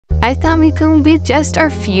Assalamualaikum, with just a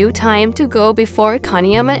few time to go before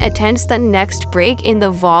Yaman attends the next break in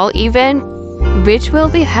the Wall event, which will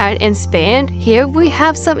be held in Spain. Here we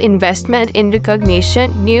have some investment in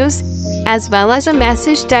recognition news, as well as a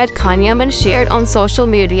message that Yaman shared on social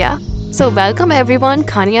media. So welcome everyone,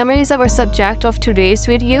 Yaman is our subject of today's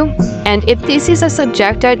video, and if this is a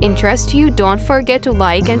subject that interests you, don't forget to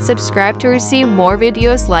like and subscribe to receive more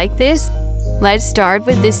videos like this. Let's start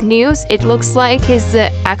with this news. It looks like his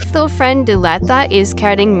ex-girlfriend Diletta is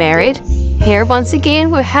getting married. Here once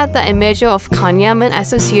again we had the image of Yaman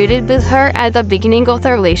associated with her at the beginning of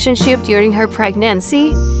the relationship during her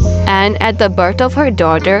pregnancy and at the birth of her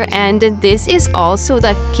daughter, and this is also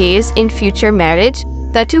the case in future marriage.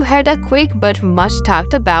 The two had a quick but much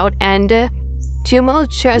talked about and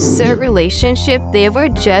tumultuous relationship. They were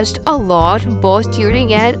just a lot both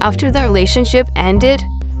during and after the relationship ended.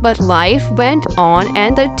 But life went on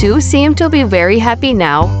and the two seem to be very happy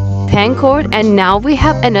now. Thank God. And now we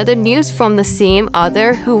have another news from the same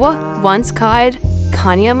author who once called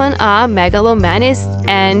Yaman a megalomanist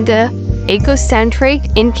and egocentric.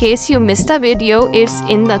 In case you missed the video, it's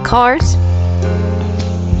in the cards.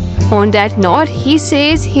 On that note, he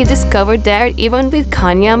says he discovered that even with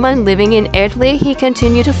Yaman living in Italy, he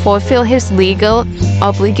continued to fulfill his legal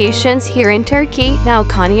obligations here in Turkey. Now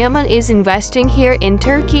Yaman is investing here in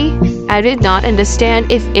Turkey. I did not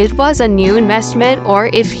understand if it was a new investment or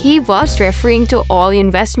if he was referring to all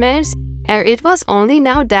investments, and it was only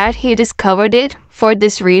now that he discovered it. For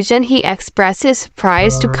this reason, he expresses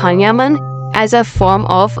praise to Yaman as a form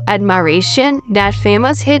of admiration. That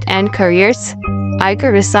famous hit and careers I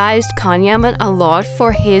criticized Yaman a lot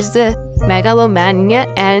for his megalomania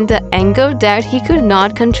and the anger that he could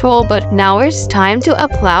not control, but now it's time to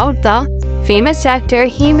applaud the famous actor.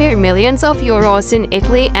 He made millions of euros in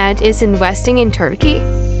Italy and is investing in Turkey.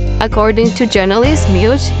 According to journalist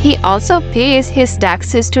Mute, he also pays his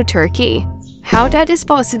taxes to Turkey. How that is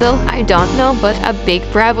possible, I don't know, but a big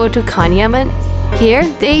bravo to Yaman. Here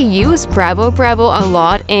they use bravo a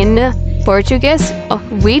lot in Portuguese.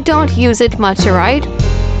 We don't use it much, right?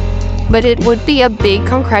 But it would be a big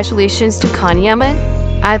congratulations to Yaman.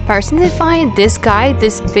 I personally find this guy,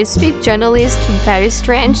 this Facebook journalist, very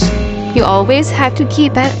strange. You always have to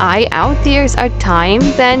keep an eye out. There's a time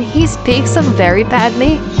when he speaks very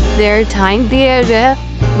badly. There are times there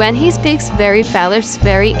when he speaks very fast,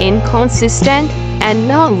 very inconsistent. And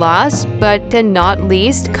not last but not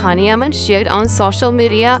least, Yaman shared on social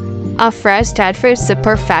media a phrase that fits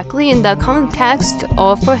perfectly in the context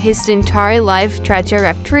of his entire life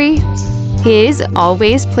trajectory. He is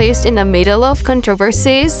always placed in the middle of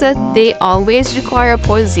controversies. They always require a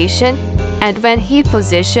position, and when he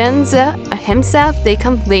positions himself, they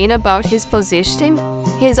complain about his positioning.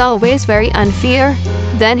 He is always very unfair.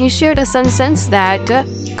 Then he shared a sentence that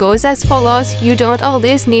goes as follows: you don't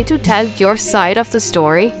always need to tell your side of the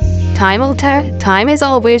story. Time will tell. Time is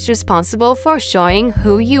always responsible for showing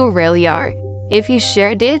who you really are. If he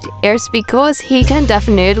shared it, it's because he can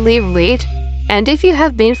definitely relate. And if you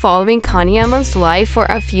have been following Yaman's life for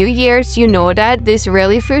a few years, you know that this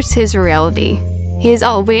really fits his reality. He is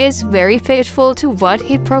always very faithful to what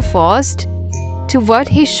he professed, to what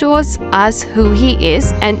he shows us who he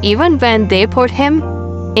is, and even when they put him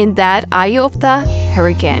in that eye of the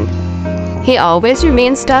hurricane, he always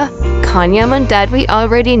remains the Yaman that we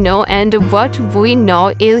already know, and what we know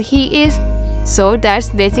he is. So that's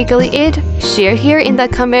basically it. Share here in the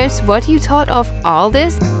comments what you thought of all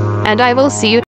this, and I will see you